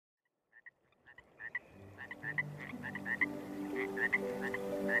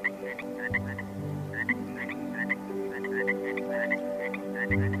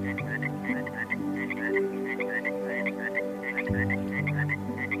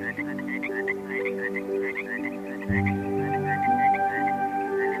So,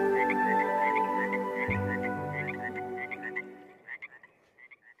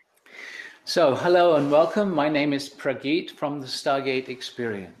 hello and welcome. My name is Prageet from the Stargate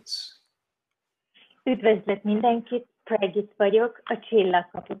Experience. Üdvözlök mindenkit, Prageet vagyok, a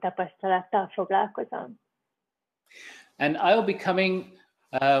Csillagkapu tapasztalattal foglalkozom. And I'll be coming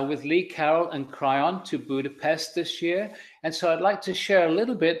with Lee, Carol and Cryon to Budapest this year. And so I'd like to share a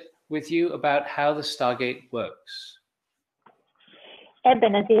little bit with you about how the Stargate works.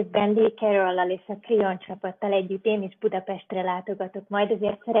 Ebben az évben Lee Carrollal és a Cryon csapattal együtt én is Budapestre látogatok, majd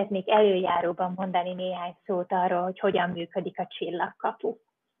ezért szeretnék előjáróban mondani néhány szót arról, hogy hogyan működik a Csillagkapu.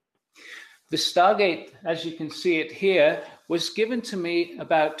 The Stargate, as you can see it here, was given to me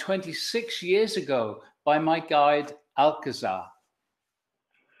about 26 years ago by my guide Alcazar.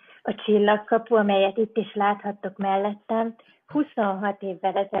 A Csillagkapu, amelyet itt is láthattok mellettem, 26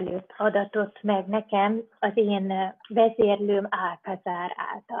 évvel ezelőtt adatott meg nekem az én vezérlőm Alcazar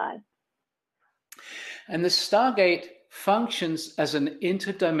által. And the Stargate functions as an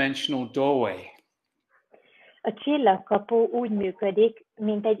interdimensional doorway. A Csillagkapu úgy működik,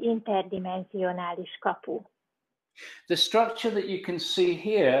 mint egy interdimenzionális kapu. The structure that you can see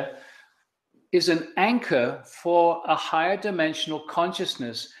here is an anchor for a higher dimensional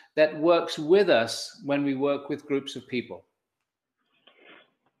consciousness that works with us when we work with groups of people.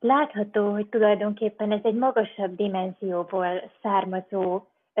 Látható, hogy tulajdonképpen ez egy magasabb dimenzióból származó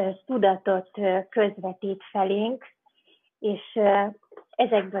tudatot közvetít felénk, és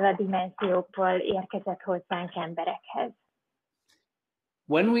ezekből a dimenziókból érkezett hozzánk emberekhez.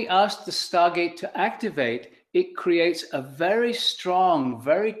 When we ask the Stargate to activate, it creates a very strong,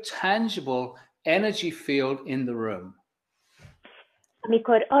 very tangible energy field in the room.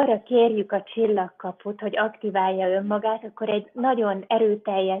 Amikor arra kérjük a Csillagkaput, hogy aktiválja önmagát, akkor egy nagyon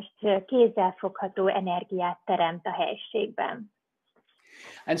erőteljes, kézzelfogható energiát teremt a helységben.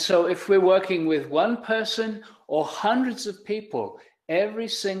 And so if we're working with one person or hundreds of people, every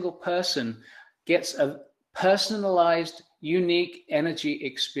single person gets a personalized, unique energy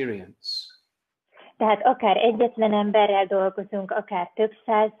experience. Tehát akár egyetlen emberrel dolgozunk, akár több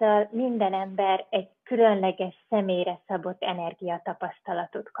százzal, minden ember egy különleges, személyre szabott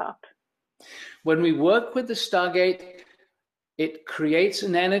energiatapasztalatot kap. When we work with the Stargate, it creates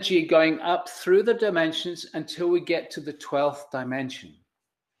an energy going up through the dimensions until we get to the 12th dimension.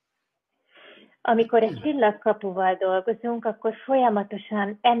 Amikor egy Csillagkapuval dolgozunk, akkor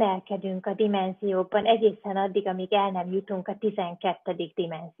folyamatosan emelkedünk a dimenziókban egészen addig, amíg el nem jutunk a 12.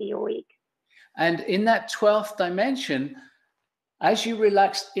 dimenzióig. And in that 12th dimension, as you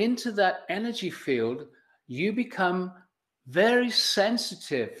relax into that energy field, you become very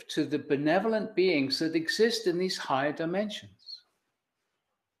sensitive to the benevolent beings that exist in these higher dimensions.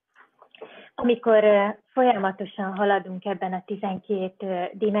 Amikor folyamatosan haladunk ebben a 12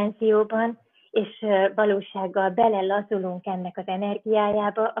 dimenzióban, és valósággal belelazulunk ennek az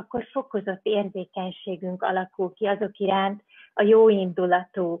energiájába, akkor fokozott érzékenységünk alakul ki azok iránt, a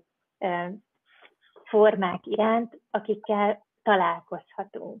jóindulatú formák iránt, akikkel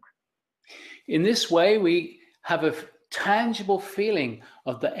találkozhatunk. In this way, we have a tangible feeling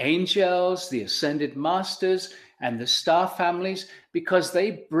of the angels, the ascended masters, and the star families, because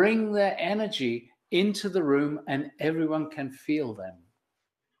they bring their energy into the room and everyone can feel them.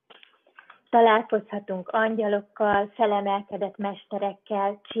 Találkozhatunk angyalokkal, felemelkedett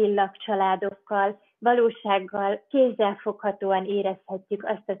mesterekkel, csillagcsaládokkal, valósággal kézzelfoghatóan érezhetjük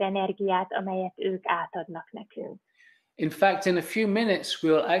azt az energiát, amelyet ők átadnak nekünk. In fact, in a few minutes,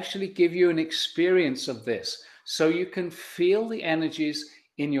 we'll actually give you an experience of this, so you can feel the energies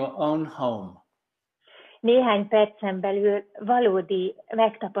in your own home. Néhány percen belül valódi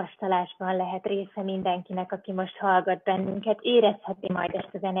megtapasztalásban lehet része mindenkinek, aki most hallgat bennünket, érezheti majd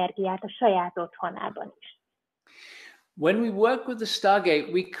ezt az energiát a saját otthonában is. When we work with the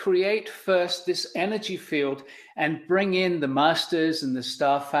Stargate, we create first this energy field and bring in the masters and the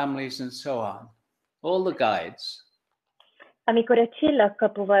star families and so on, all the guides. Amikor a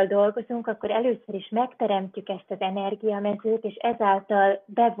Csillagkapuval dolgozunk, akkor először is megteremtjük ezt az energiamezőt, és ezáltal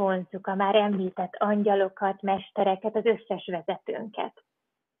bevonzuk a már említett angyalokat, mestereket, az összes vezetőnket.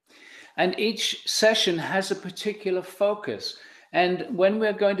 And each session has a particular focus. And when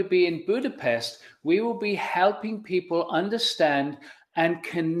we're going to be in Budapest, we will be helping people understand and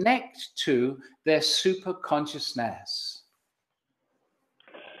connect to their super consciousness.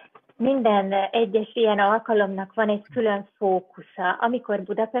 Minden egyes ilyen alkalomnak van egy külön fókusza. Amikor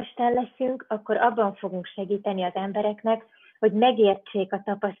Budapesten leszünk, akkor abban fogunk segíteni az embereknek, hogy megértsék a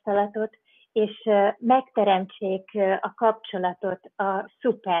tapasztalatot, és megteremtsék a kapcsolatot a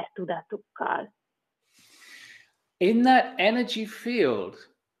szuper tudatukkal. In that energy field,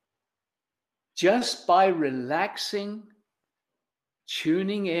 just by relaxing,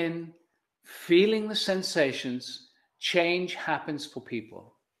 tuning in, feeling the sensations, change happens for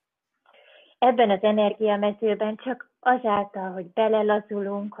people. Ebben az energiamezőben csak azáltal, hogy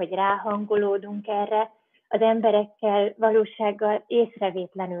belelazulunk, hogy ráhangolódunk erre, az emberekkel valósággal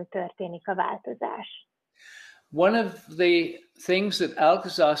észrevétlenül történik a változás. One of the things that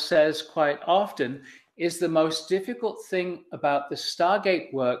Alcazar says quite often is the most difficult thing about the Stargate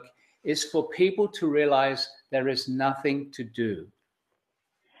work is for people to realize there is nothing to do.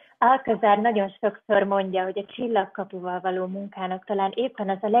 Alcazar nagyon sokszor mondja, hogy a csillagkapuval való munkának talán éppen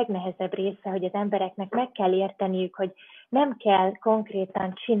az a legnehezebb része, hogy az embereknek meg kell érteniük, hogy nem kell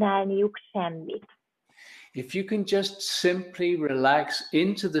konkrétan csinálniuk semmit. If you can just simply relax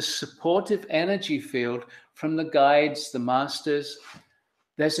into the supportive energy field from the guides, the masters,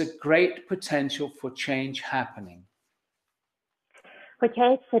 there's a great potential for change happening. Hogyha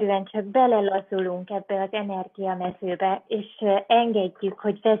egyszerűen csak belelazulunk ebbe az energiamezőbe, és engedjük,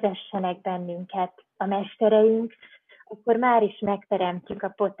 hogy vezessenek bennünket a mestereink, akkor már is megteremtjük a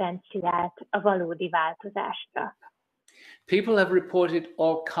potenciált a valódi változásra. People have reported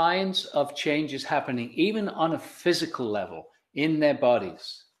all kinds of changes happening, even on a physical level, in their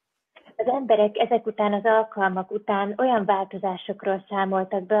bodies. Az emberek ezek után az alkalmak után olyan változásokról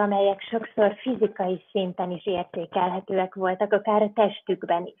számoltak be, amelyek sokszor fizikai szinten is érzékelhetőek voltak, akár a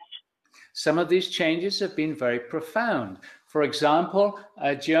testükben is. Some of these changes have been very profound. For example,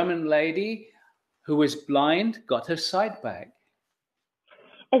 a German lady who was blind got her sight back.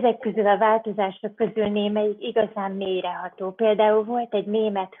 Ezek közül a változások közül némelyik igazán mélyreható. Például volt egy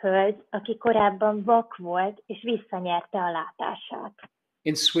német hölgy, aki korábban vak volt, és visszanyerte a látását.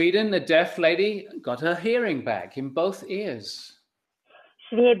 In Sweden, a deaf lady got her hearing back in both ears.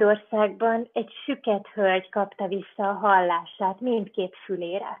 Svédországban egy süket hölgy kapta vissza a hallását mindkét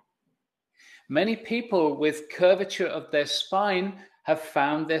fülére. Many people with curvature of their spine have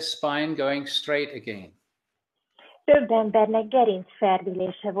found their spine going straight again. Több embernek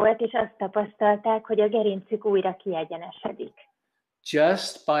gerincferdülése volt, és azt tapasztalták, hogy a gerincük újra kiegyenesedik.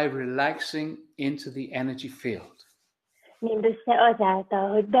 Just by relaxing into the energy field. Mindössze azáltal,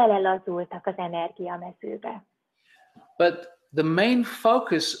 hogy belelazultak az energiamezőbe. But the main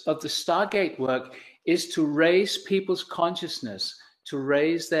focus of the Stargate work is to raise people's consciousness, to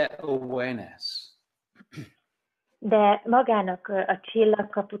raise their awareness. De magának a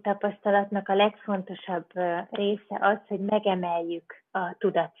csillagkapu tapasztalatnak a legfontosabb része az, hogy megemeljük a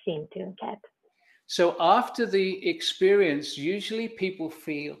tudatszintünket. So after the experience, usually people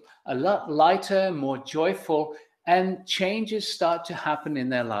feel a lot lighter, more joyful, and changes start to happen in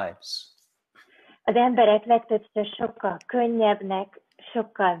their lives. Az emberek legtöbbször sokkal könnyebbnek,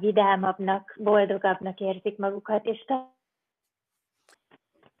 sokkal vidámabbnak, boldogabbnak érzik magukat, és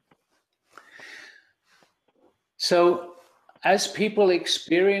So as people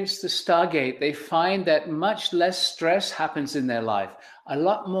experience the Stargate, they find that much less stress happens in their life, a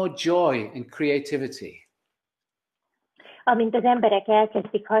lot more joy and creativity. Amint az emberek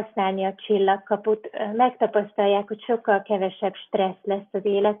elkezdik használni a csillagkaput, megtapasztalják, hogy sokkal kevesebb stressz lesz az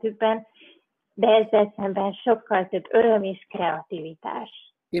életükben, de ezzel szemben sokkal több öröm és kreativitás.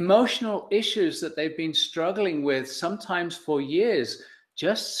 Emotional issues that they've been struggling with, sometimes for years,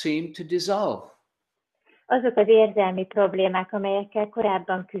 just seem to dissolve. Azok az érzelmi problémák, amelyekkel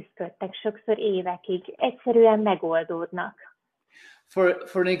korábban küzdöttek, sokszor évekig, egyszerűen megoldódnak. For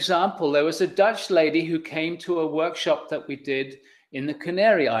an example, there was a Dutch lady who came to a workshop that we did in the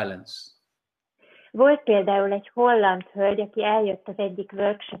Canary Islands. Volt például egy holland hölgy, aki eljött az egyik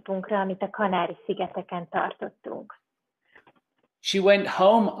workshopunkra, amit a Kanári-szigeteken tartottunk. She went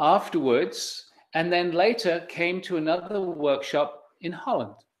home afterwards and then later came to another workshop in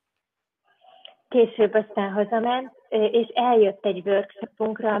Holland. Később aztán hazament, és eljött egy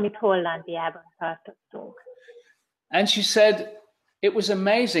workshopunkra, amit Hollandiában tartottunk. And she said it was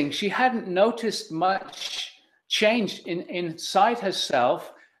amazing. She hadn't noticed much change inside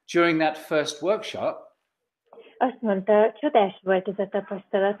herself during that first workshop. Azt mondta, csodás volt ez a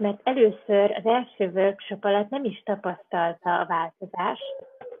tapasztalat, mert először az első workshop alatt nem is tapasztalta a változást.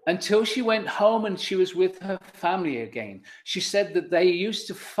 Until she went home and she was with her family again. She said that they used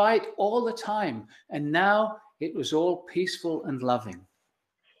to fight all the time, and now it was all peaceful and loving.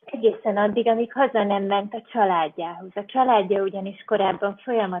 Egészen addig, amíg haza nem ment a családjához. A családja ugyanis korábban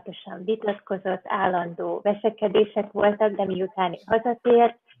folyamatosan vitatkozott, állandó veszekedések voltak, de miután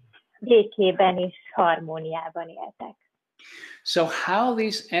hazatért, békében és harmóniában éltek. So how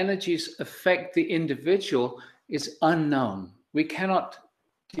these energies affect the individual is unknown. We cannot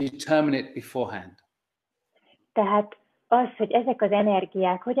determine it beforehand. Tehát az, hogy ezek az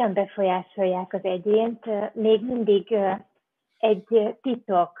energiák hogyan befolyásolják az egyént, még mindig egy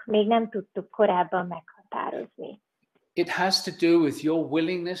titok, még nem tudtuk korábban meghatározni. It has to do with your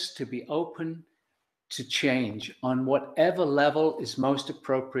willingness to be open to change on whatever level is most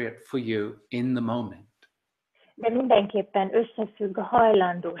appropriate for you in the moment. De mindenképpen összefügg a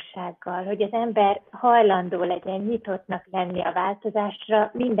hajlandósággal, hogy az ember hajlandó legyen nyitottnak lenni a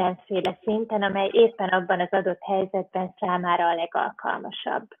változásra mindenféle szinten, amely éppen abban az adott helyzetben számára a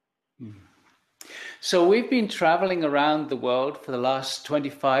legalkalmasabb. So we've been traveling around the world for the last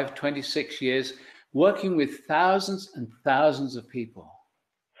 25-26 years, working with thousands and thousands of people.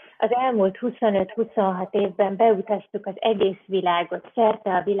 Az elmúlt 25-26 évben beutaztuk az egész világot,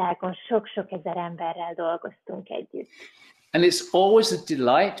 szerte a világon sok-sok ezer emberrel dolgoztunk együtt. And it's always a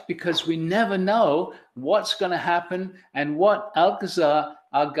delight because we never know what's going to happen and what Alcazar,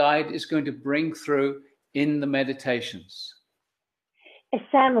 our guide, is going to bring through in the meditations. Ez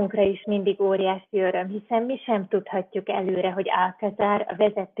számunkra is mindig óriási öröm, hiszen mi sem tudhatjuk előre, hogy Alcazar, a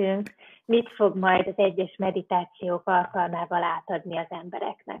vezetőnk, mit fog majd az egyes meditációk alkalmával átadni az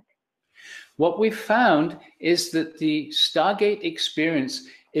embereknek. What we've found is that the Stargate experience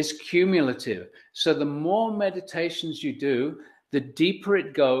is cumulative. So the more meditations you do, the deeper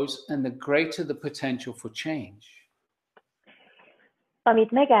it goes and the greater the potential for change.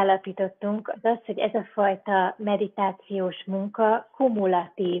 Amit megállapítottunk, az az, hogy ez a fajta meditációs munka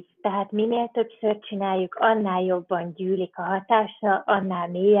kumulatív, tehát minél többször csináljuk, annál jobban gyűlik a hatása, annál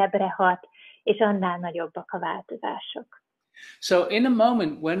mélyebbre hat, és annál nagyobbak a változások. So in a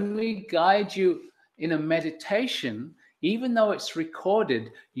moment when we guide you in a meditation, even though it's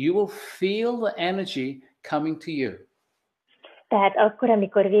recorded, you will feel the energy coming to you. Tehát akkor,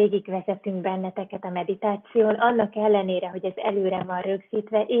 amikor végigvezetünk benneteket a meditáción, annak ellenére, hogy ez előre van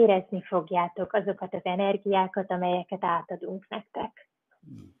rögzítve, érezni fogjátok azokat az energiákat, amelyeket átadunk nektek.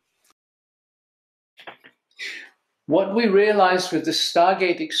 What we realized with the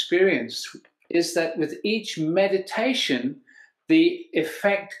Stargate experience is that with each meditation, the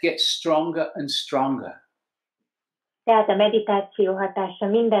effect gets stronger and stronger. Tehát a meditáció hatása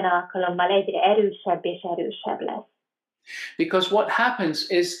minden alkalommal egyre erősebb és erősebb lesz. Because what happens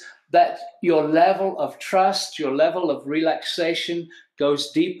is that your level of trust, your level of relaxation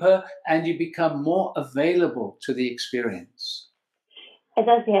goes deeper and you become more available to the experience. Ez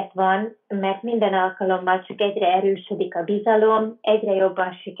azért van, mert minden alkalommal csak egyre erősödik a bizalom, egyre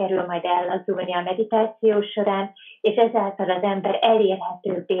jobban sikerül majd ellazulni a meditáció során, és ezáltal az ember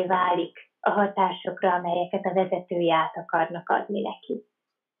elérhetőbbé válik a hatásokra, amelyeket a vezetője át akarnak adni neki.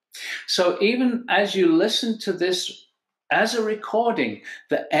 So even as you listen to this as a recording,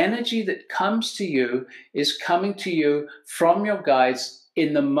 the energy that comes to you is coming to you from your guides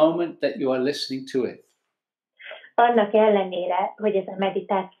in the moment that you are listening to it. Annak ellenére, hogy ez a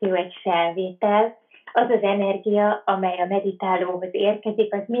meditáció egy felvétel, az az energia, amely a meditálóhoz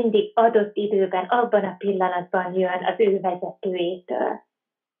érkezik, az mindig adott időben, abban a pillanatban jön az ő vezetőjétől.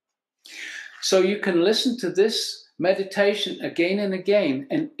 So you can listen to this meditation again and again,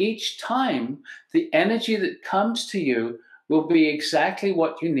 and each time the energy that comes to you will be exactly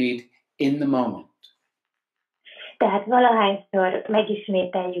what you need in the moment. Tehát valahányszor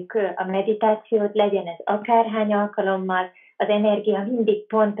megismételjük a meditációt, legyen ez akárhány alkalommal, az energia mindig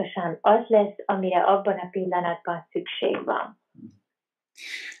pontosan az lesz, amire abban a pillanatban szükség van.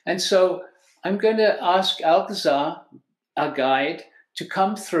 And so I'm going to ask Alcazar, our guide, to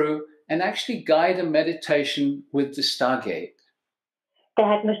come through and actually guide a meditation with the Stargate.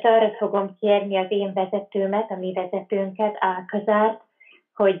 Tehát most arra fogom kérni az én vezetőmet, a mi vezetőnket, Alcazart,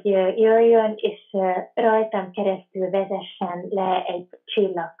 hogy jöjjön, és rajtam keresztül vezessen le egy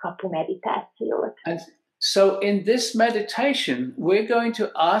csillagkapu meditációt. And so in this meditation, we're going to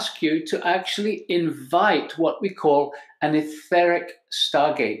ask you to actually invite what we call an etheric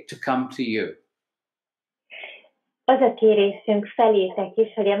Stargate to come to you. Az a kérésünk felétek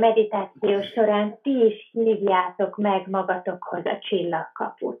is, hogy a meditáció során ti is hívjátok meg magatokhoz a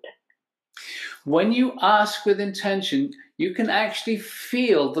csillagkaput. When you ask with intention, you can actually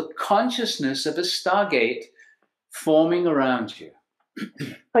feel the consciousness of a Stargate forming around you.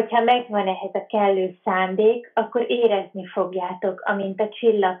 Hogyha megvan ehhez a kellő szándék, akkor érezni fogjátok, amint a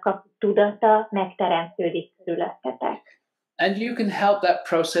csillagkapu tudata megteremtődik körülöttetek. And you can help that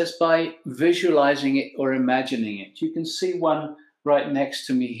process by visualizing it or imagining it. You can see one right next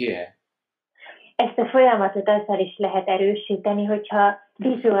to me here. Ezt a folyamatot azzal is lehet erősíteni, hogyha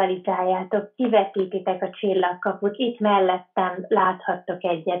vizualizáljátok, kivetítitek a csillagkaput. Itt mellettem láthattok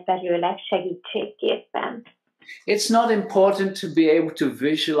egyet belőle segítségképpen. It's not important to be able to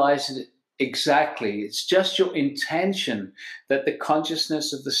visualize Exactly. It's just your intention that the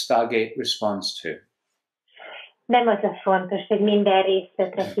consciousness of the Stargate responds to. Nem az a fontos, hogy minden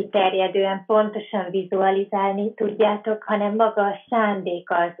részletre kiterjedően pontosan vizualizálni tudjátok, hanem maga a szándék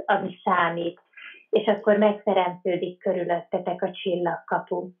az, ami számít. És akkor megteremtődik körülöttetek a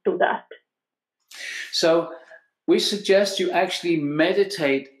csillagkapu tudat. So we suggest you actually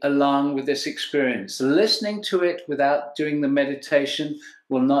meditate along with this experience. Listening to it without doing the meditation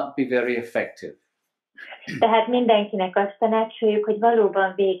will not be very effective. Tehát mindenkinek azt tanácsoljuk, hogy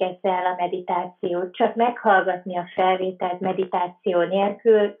valóban végezze el a meditációt, csak meghallgatni a felvételt meditáció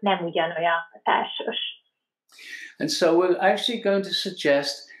nélkül nem ugyanolyan hatásos. And so we're actually going to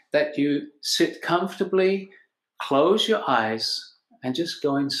suggest that you sit comfortably, close your eyes, and just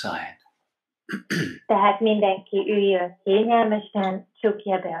go inside. Tehát mindenki üljön kényelmesen,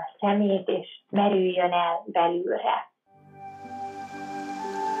 csukja be a szemét, és merüljön el belülre.